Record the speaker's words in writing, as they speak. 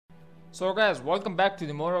So guys, welcome back to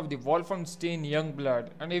the more of the Wolfenstein Youngblood,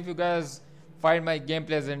 and if you guys find my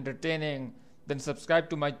gameplays entertaining, then subscribe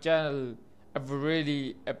to my channel. I would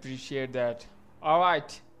really appreciate that.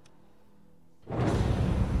 Alright.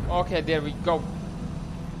 Okay, there we go.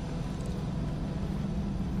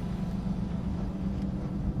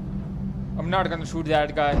 I'm not gonna shoot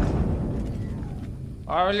that guy.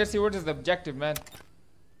 Alright, let's see what is the objective, man.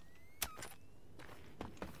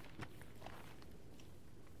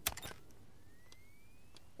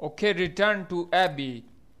 Okay, return to Abbey.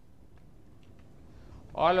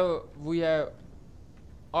 All we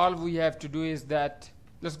have to do is that.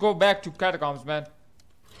 Let's go back to catacombs, man.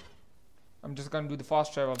 I'm just gonna do the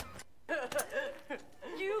fast travel.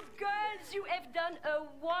 You girls, you have done a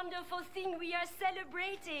wonderful thing. We are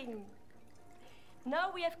celebrating.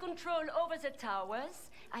 Now we have control over the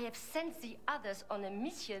towers. I have sent the others on a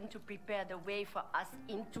mission to prepare the way for us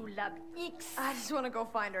into Lab X. I just want to go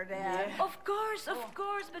find our dad. Yeah. Of course,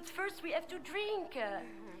 but first we have to drink.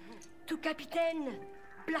 To Capitaine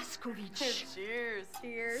Blaskovic. Cheers.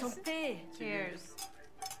 Cheers. Santé. Cheers.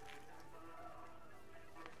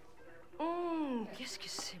 Qu'est-ce que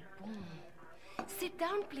c'est bon. Sit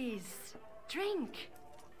down, please. Drink.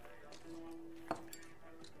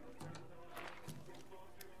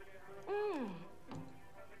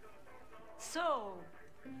 So,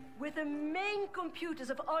 with the main computers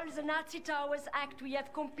of all the Nazi towers act, we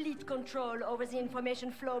have complete control over the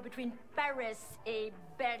information flow between Paris et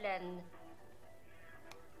Berlin.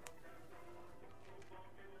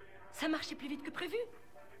 Ça marchait plus vite que prévu.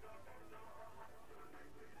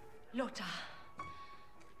 Lothar,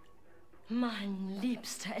 mein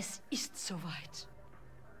Liebster, es ist soweit.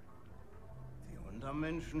 Die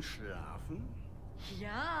Untermenschen schlafen?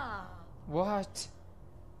 Ja. What?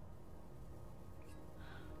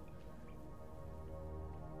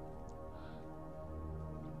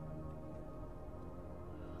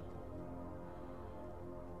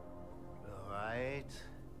 Bereit,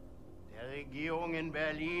 der Regierung in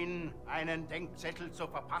Berlin einen Denkzettel zu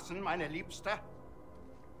verpassen, meine Liebste?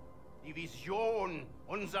 Die Vision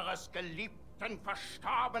unseres geliebten,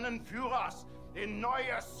 verstorbenen Führers in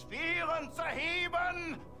neue Sphären zu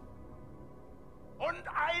heben und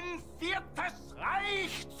ein viertes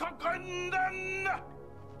Reich zu gründen.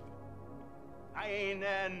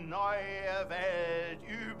 Eine neue Welt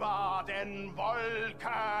über den Wolken.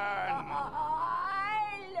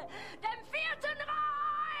 Heil dem Vierten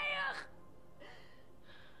Reich!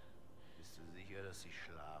 Bist du sicher, dass sie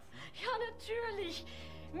schlafen? Ja, natürlich.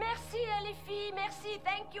 Merci, Elifie. Merci.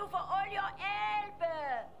 Thank you for all your help.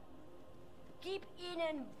 Gib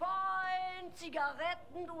ihnen Wein,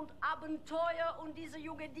 Zigaretten und Abenteuer und diese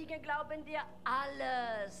jungen Dinge glauben dir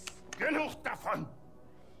alles. Genug davon!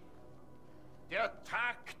 Der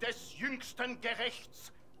Tag des jüngsten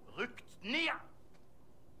Gerichts rückt näher.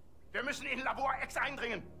 Wir müssen in Labor X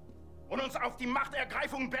eindringen und uns auf die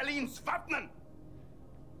Machtergreifung Berlins wappnen.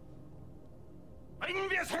 Bringen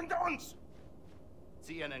wir es hinter uns!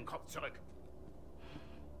 Zieh ihren den Kopf zurück.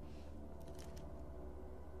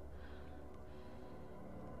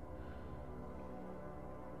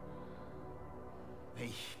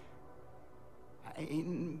 Welch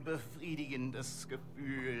ein befriedigendes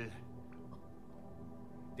Gefühl,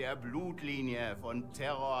 der Blutlinie von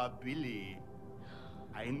Terror Billy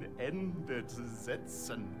ein Ende zu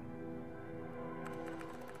setzen.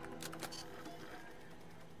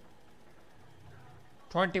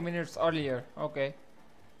 $20 earlier, okay.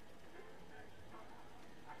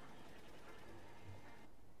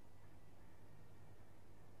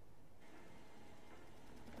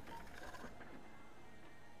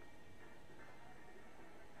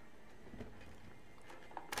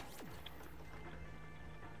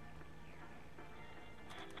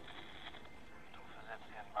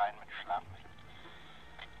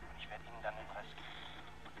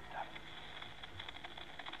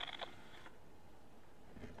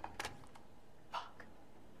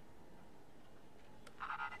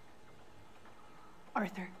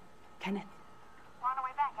 Arthur, Kenneth. We're on our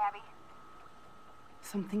way back, Abby.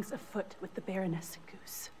 Something's afoot with the Baroness and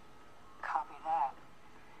Goose. Copy that.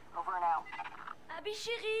 Over and out. Abby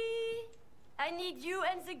chérie, I need you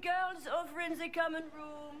and the girls over in the common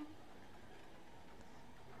room.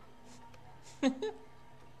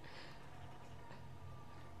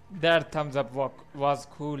 That thumbs up was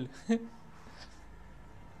cool.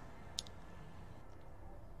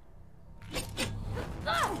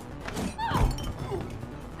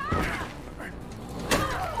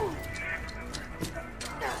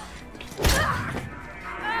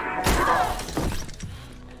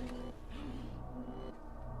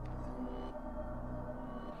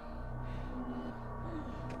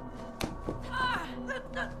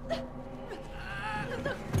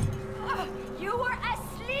 You were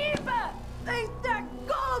asleep! Ain't that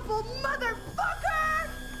gullible motherfucker!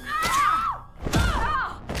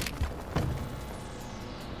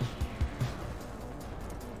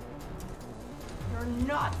 Your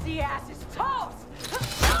Nazi ass is toast!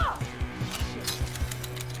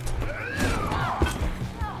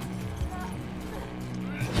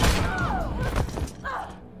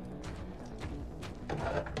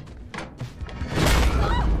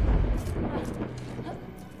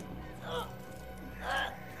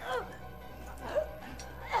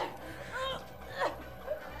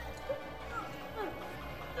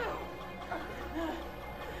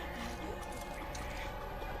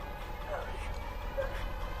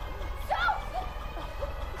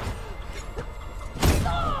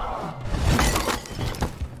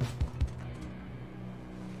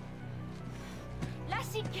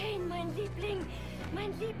 Lass sie gehen, mein Liebling.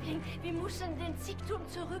 Mein Liebling, wir müssen den Siegturm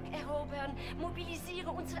zurückerobern. Mobilisiere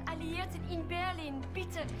unsere Alliierten in Berlin.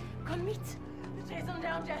 Bitte, komm mit. Chase them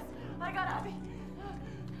down, Jess. I got Abby.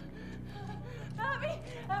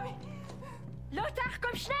 Abby. Lothar,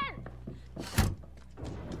 komm schnell!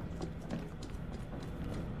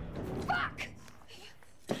 Fuck!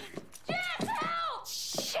 Jess, help!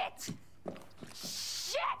 Shit!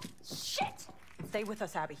 Stay with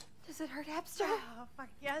us, Abby. Does it hurt, Abster? Oh, fuck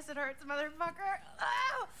yes, it hurts, motherfucker.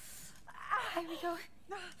 Oh! Here we go.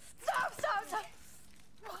 Stop!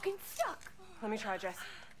 Fucking stuck. Let me try, Jess.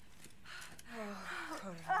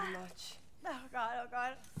 Oh, God, much. Oh,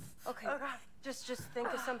 God. Okay. Oh, God. Just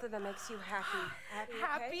think of something that makes you happy. Abby, okay?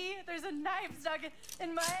 Happy? There's a knife stuck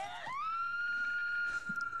in my...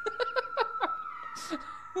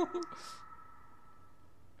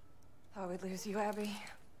 Thought we'd lose you, Abby.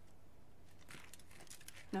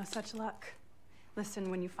 No such luck. Listen,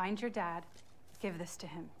 when you find your dad, give this to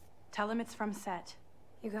him. Tell him it's from Set.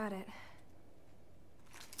 You got it.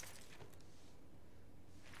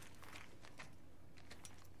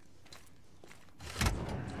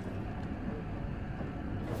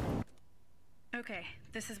 Okay,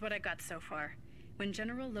 this is what I got so far. When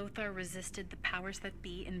General Lothar resisted the powers that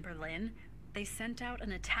be in Berlin, they sent out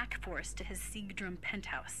an attack force to his Siegdrum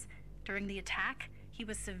penthouse. During the attack, he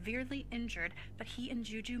was severely injured, but he and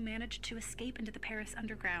Juju managed to escape into the Paris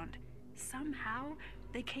underground. Somehow,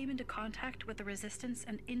 they came into contact with the resistance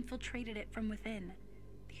and infiltrated it from within.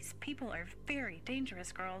 These people are very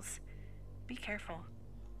dangerous, girls. Be careful.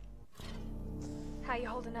 How you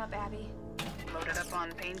holding up, Abby? Loaded up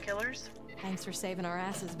on painkillers? Thanks for saving our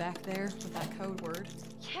asses back there with that code word.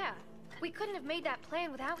 Yeah, we couldn't have made that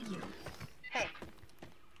plan without you. Hey,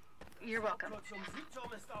 you're welcome.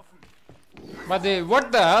 But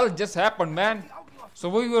what the hell just happened, man? So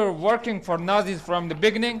we were working for Nazis from the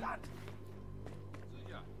beginning?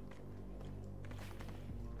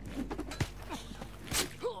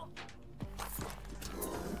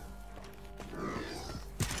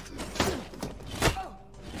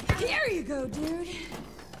 Here you go, dude.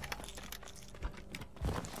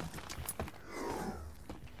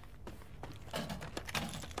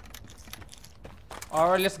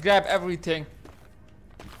 Alright, let's grab everything.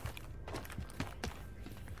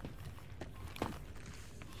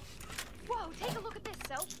 Whoa, take a look at this,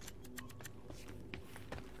 Self.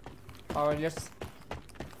 Alright, let's...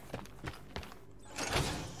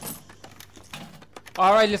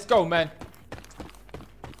 Alright, let's go, man.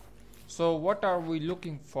 So, what are we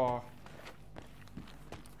looking for?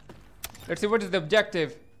 Let's see, what is the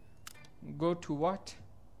objective? Go to what?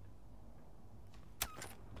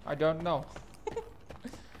 I don't know.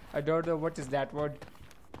 I don't know what is that word.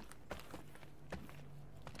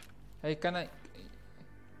 Hey, can I...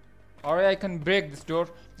 Alright, I can break this door.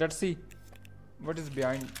 Let's see what is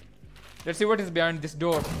behind. Let's see what is behind this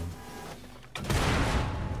door.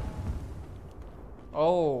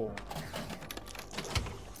 Oh.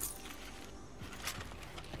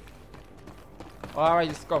 Alright,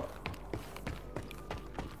 let's go.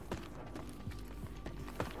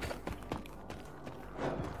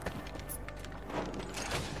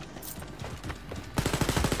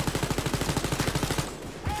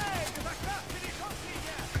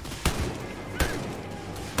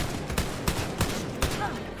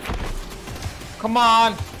 Come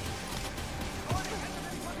on.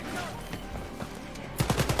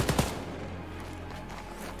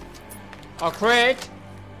 A crate.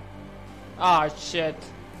 Ah, shit.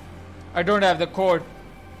 I don't have the code.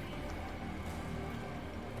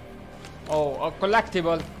 Oh, a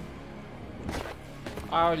collectible.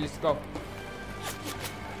 Alright, let's go.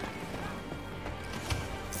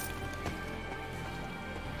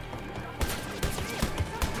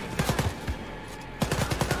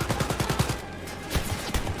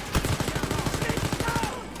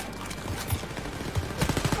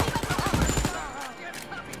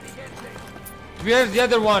 Where's the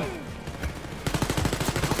other one?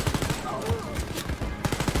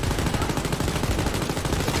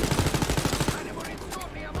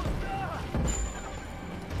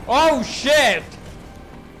 Oh shit!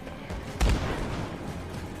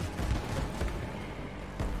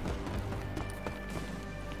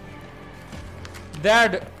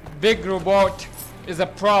 That big robot is a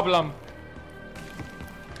problem.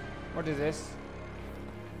 What is this?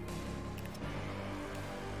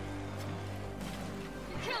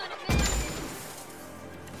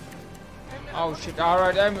 Oh shit,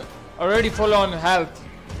 alright, I'm already full on health.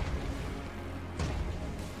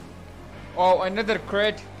 Oh, another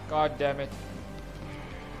crate. God damn it.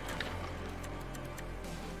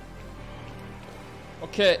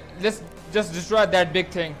 Okay, let's just destroy that big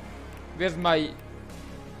thing. Where's my...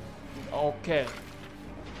 Okay.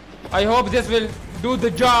 I hope this will do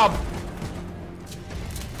the job.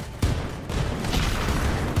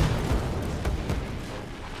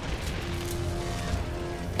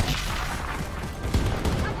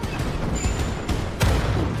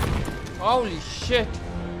 Holy shit.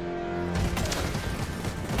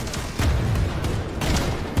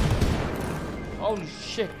 Holy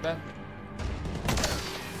shit, man.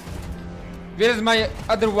 Where is my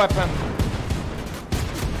other weapon?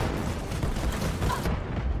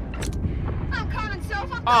 I'm coming,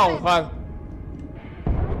 Soph. I'm Oh, coming. well.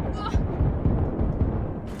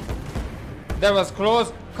 That was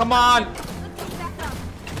close. Come on. Let's get back up.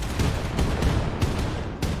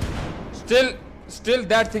 Still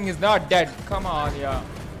that thing is not dead. Come on, yeah.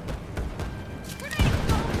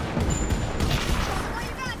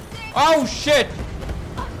 Oh shit!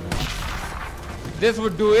 This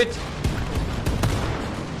would do it.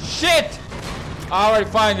 Shit! Alright,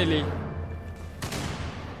 finally.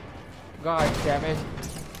 God damn it.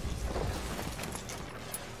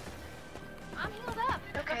 I'm healed up.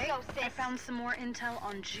 Okay, Let's go, sis. I found some more intel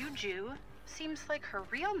on Juju. Seems like her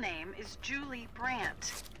real name is Julie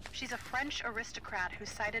Brandt. She's a French aristocrat who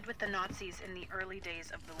sided with the Nazis in the early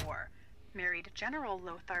days of the war. Married General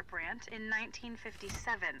Lothar Brandt in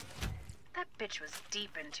 1957. That bitch was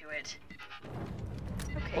deep into it.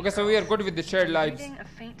 Okay, so we are good with the shared I'm lives. reading a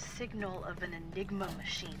faint signal of an Enigma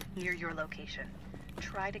machine near your location.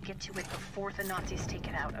 Try to get to it before the Nazis take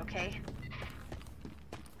it out, okay?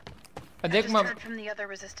 I just Enigma. heard from the other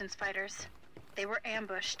resistance fighters. They were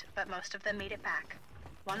ambushed, but most of them made it back.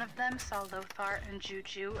 One of them saw Lothar and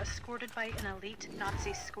Juju escorted by an elite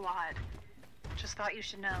Nazi squad. Just thought you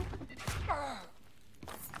should know.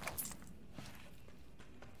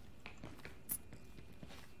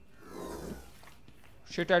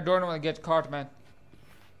 Shit, I don't want to get caught, man.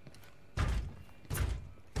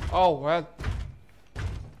 Oh, well.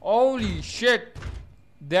 Holy shit.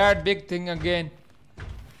 That big thing again.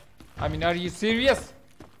 I mean, are you serious?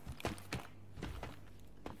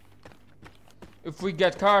 If we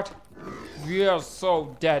get caught, we are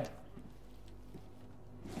so dead.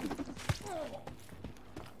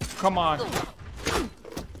 Come on.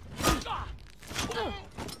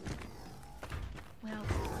 Well,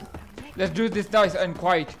 Let's do this nice and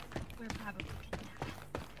quiet. we're probably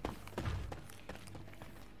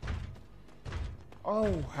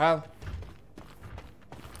Oh, hell.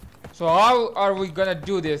 So how are we gonna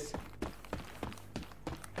do this?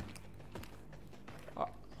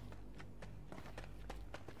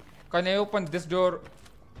 Can I open this door?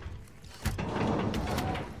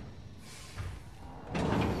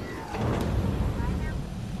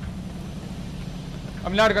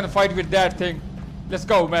 I'm not gonna fight with that thing. Let's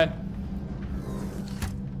go, man.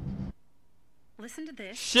 Listen to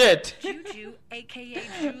this. Shit. Juju, aka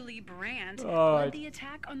Julie Brandt, Alright. led the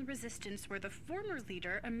attack on the resistance where the former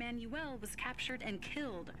leader, Emmanuel, was captured and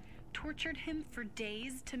killed. Tortured him for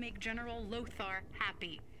days to make General Lothar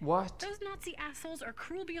happy. What? Those Nazi assholes are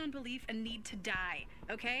cruel beyond belief and need to die,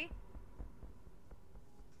 okay?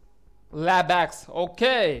 Labax.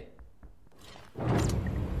 Okay.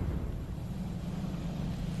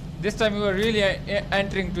 This time we were really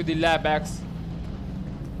entering to the Labax.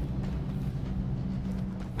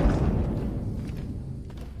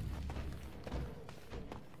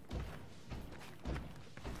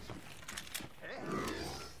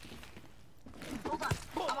 Hold up.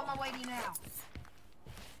 I'm on my way to you now.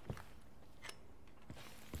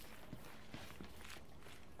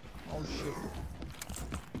 Oh shit.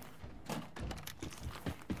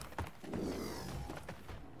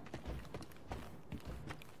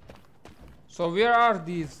 So where are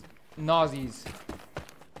these Nazis?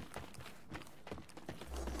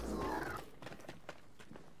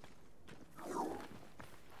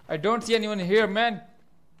 I don't see anyone here, man.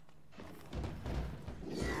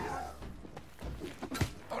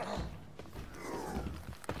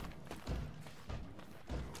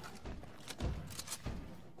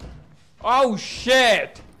 Oh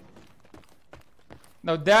shit!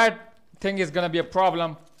 Now that thing is gonna be a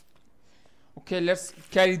problem. Okay, let's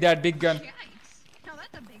carry that big gun. Yikes. Now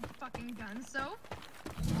that's a big fucking gun, so.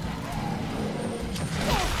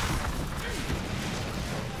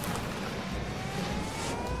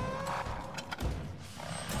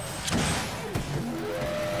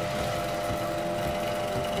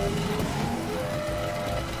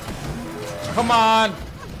 Come on!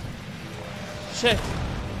 Shit!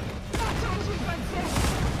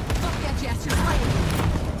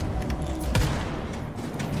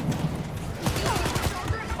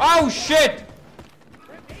 Oh shit!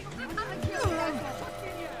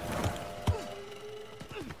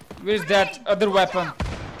 Where's that other weapon?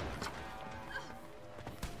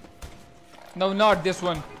 No, not this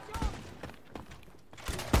one.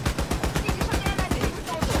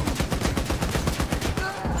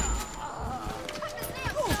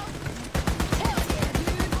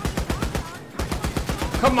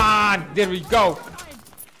 Come on! There we go!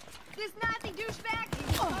 This Nazi douchebag!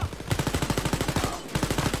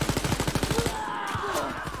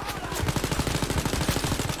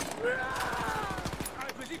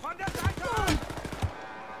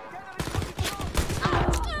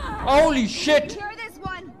 Holy shit! Hear this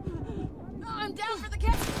one! I'm down for the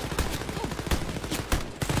kill!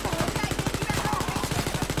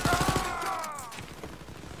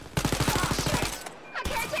 I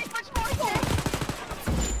can't take much more hit!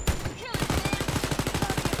 Kill it, man!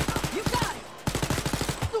 You got it!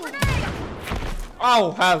 Grenade!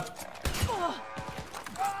 Oh hell!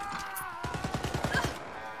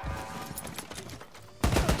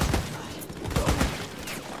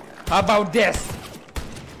 How about this?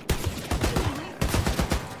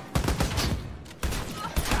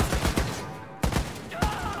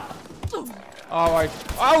 Alright.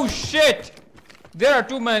 Oh shit! There are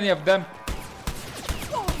too many of them.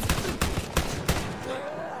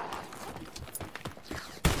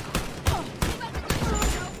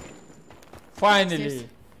 Finally.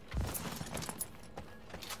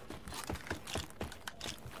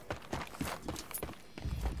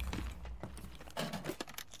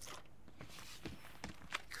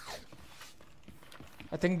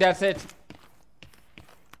 I think that's it.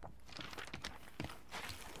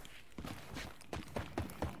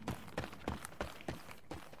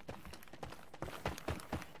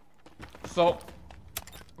 So,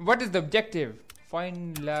 what is the objective?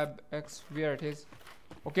 Find lab X, where it is.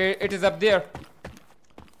 Okay, it is up there.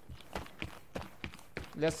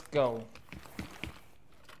 Let's go.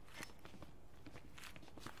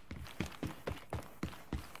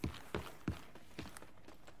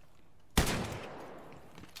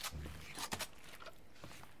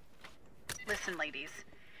 Listen, ladies.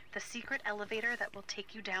 The secret elevator that will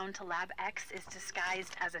take you down to Lab X is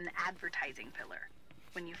disguised as an advertising pillar.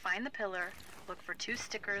 When you find the pillar, look for 2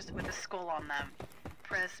 stickers with a skull on them.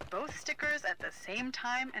 Press both stickers at the same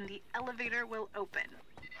time and the elevator will open.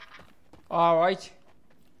 Alright.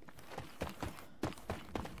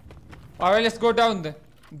 Alright, let's go down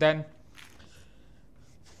then.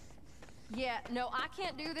 Yeah, no, I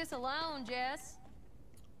can't do this alone, Jess.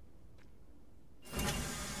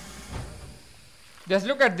 Just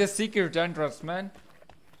look at this secret entrance, man.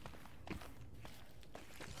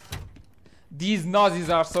 These Nazis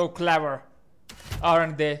are so clever,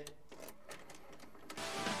 aren't they?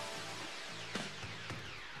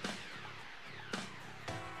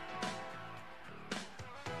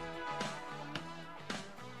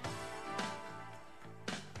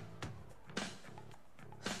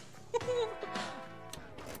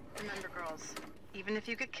 Remember, girls, even if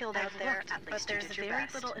you get killed out there, but there's very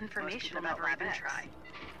little information about Lab X.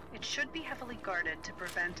 It should be heavily guarded to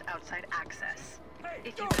prevent outside access.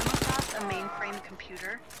 If you come across a mainframe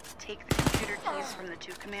computer, take the computer keys from the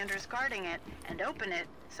 2 commanders guarding it and open it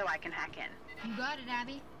so I can hack in. You got it,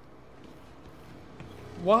 Abby.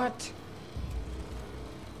 What?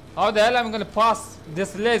 How the hell am I gonna pass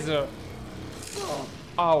this laser?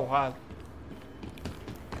 Oh wow.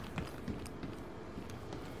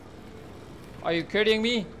 Are you kidding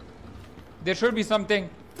me? There should be something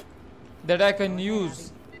that I can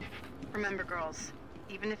use. Remember, girls,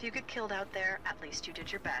 even if you get killed out there, at least you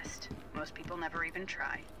did your best. Most people never even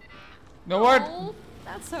try. You know what? Oh,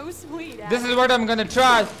 that's so sweet. This is what I'm gonna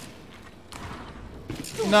try.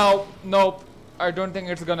 No, nope. I don't think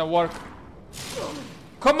it's gonna work.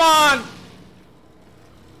 Come on!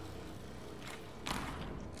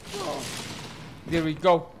 There we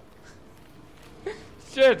go.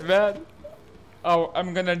 Shit, man. Oh,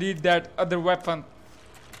 I'm gonna need that other weapon.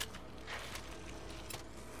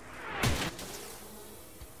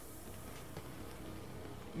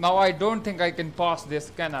 Now I don't think I can pass this,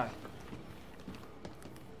 can I?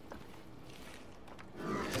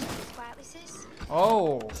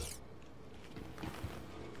 Oh.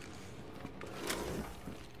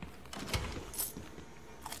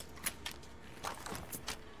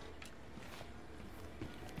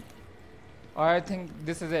 I think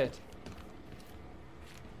this is it.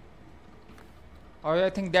 Oh, I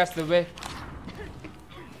think that's the way.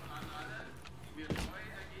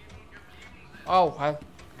 Oh,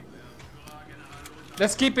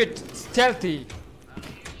 let's keep it stealthy.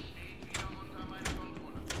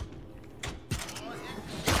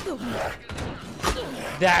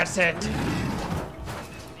 That's it.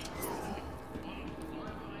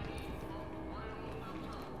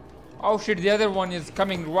 Oh shit, the other one is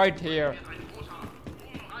coming right here.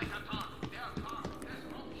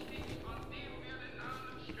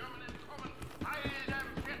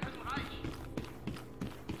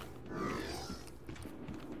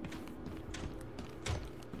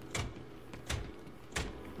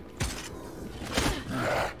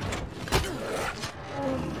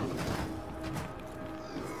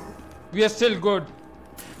 We are still good.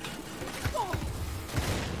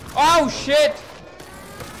 Oh shit!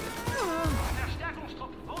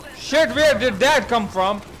 Shit, where did that come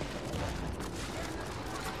from?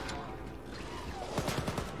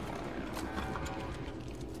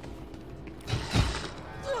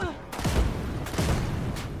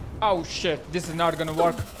 Oh shit, this is not gonna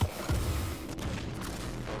work.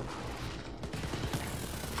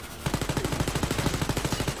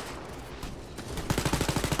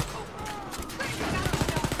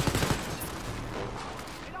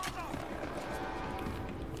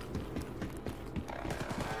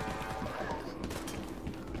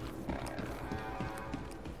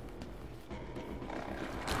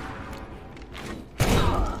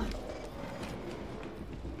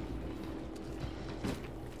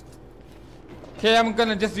 Okay, I'm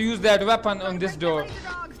gonna just use that weapon on this door.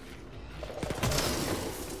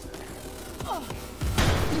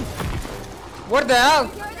 What the hell?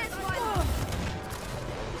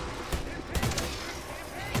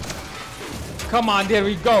 Come on, there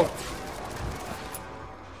we go.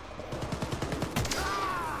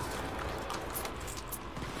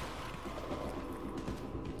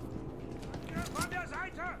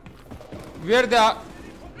 Where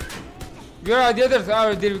are the others?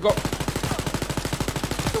 Oh, there we go.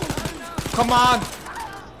 Come on!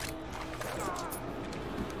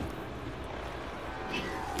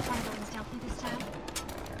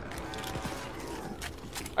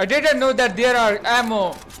 I didn't know that there are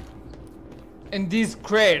ammo in these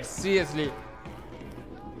crates, seriously.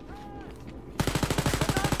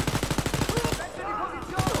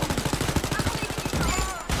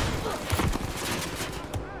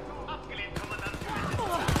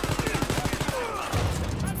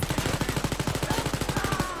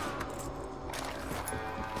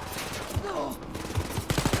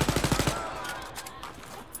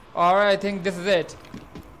 Alright, I think this is it.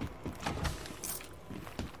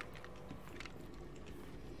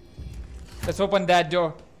 Let's open that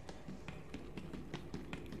door.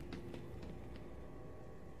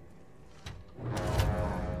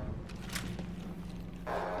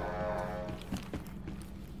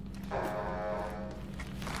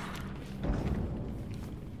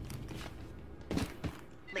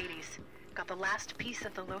 Ladies, got the last piece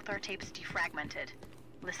of the Lothar tapes defragmented.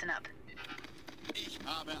 Listen up. Ich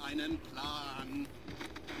habe einen Plan.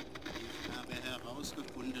 Ich habe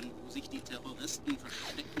herausgefunden, wo sich die Terroristen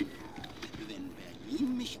verstecken. Wenn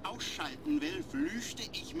Berlin mich ausschalten will, flüchte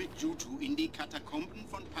ich mit Juju in die Katakomben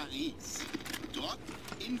von Paris. Dort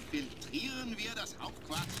infiltrieren wir das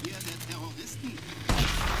Hauptquartier der Terroristen.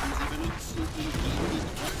 Sie benutzen, um gegen die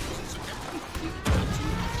Teufel zu kämpfen.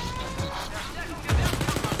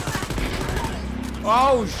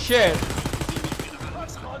 Oh shit!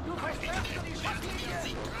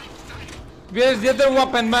 Where's the other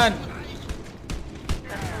weapon, man?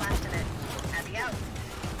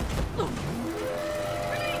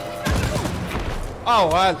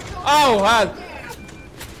 Oh hell! Oh hell!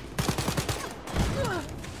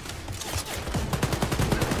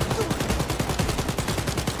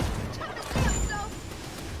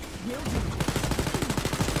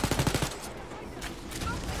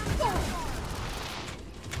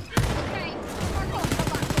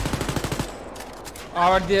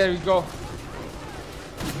 Alright, there we go.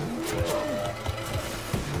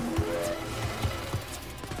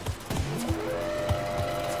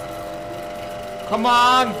 Come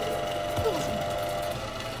on!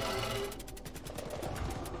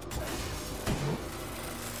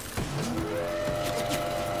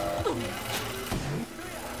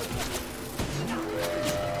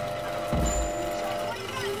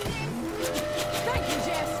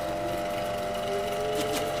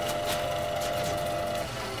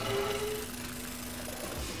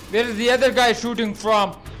 Where is the other guy shooting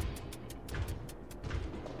from?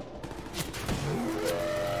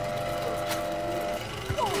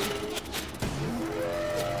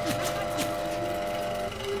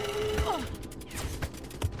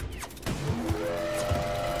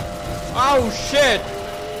 Oh shit!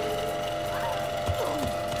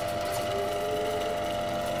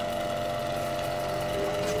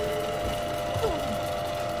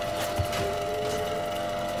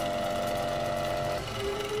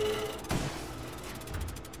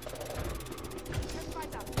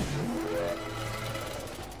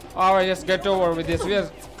 Alright, just get over with this.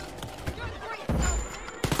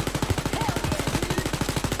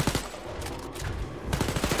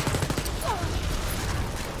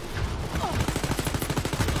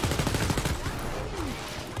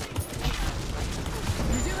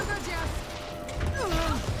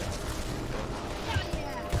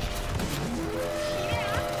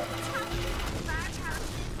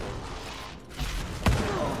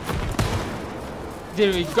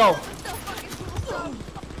 There we go.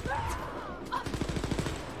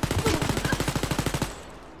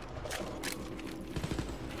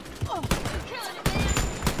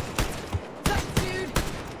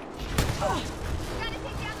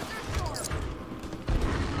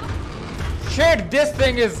 Shit, this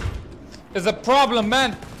thing is a problem,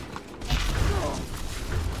 man.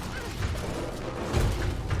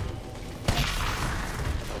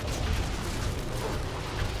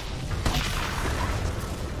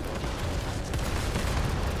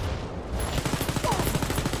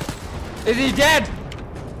 Is he dead?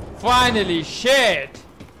 Finally, shit.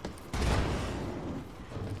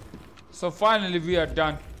 So finally we are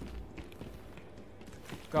done.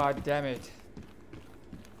 God damn it.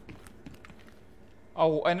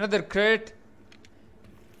 Oh, another crate.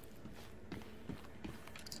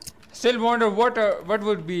 Still wonder what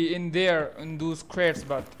would be in there in those crates,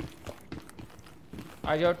 but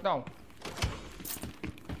I don't know.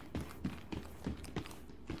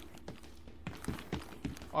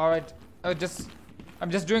 All right, I'm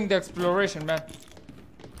just doing the exploration, man.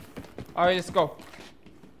 All right, let's go.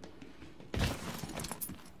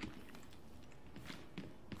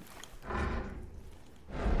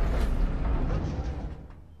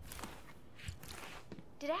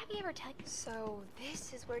 Did Abby ever tell you? So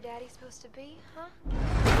this is where Daddy's supposed to be, huh?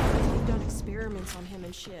 We've done experiments on him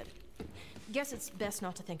and shit. Guess it's best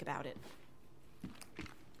not to think about it.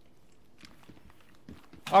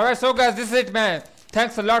 Alright, so guys, this is it, man.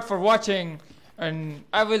 Thanks a lot for watching, and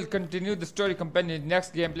I will continue the story companion in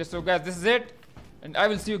next gameplay. So guys, this is it, and I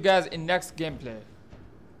will see you guys in next gameplay.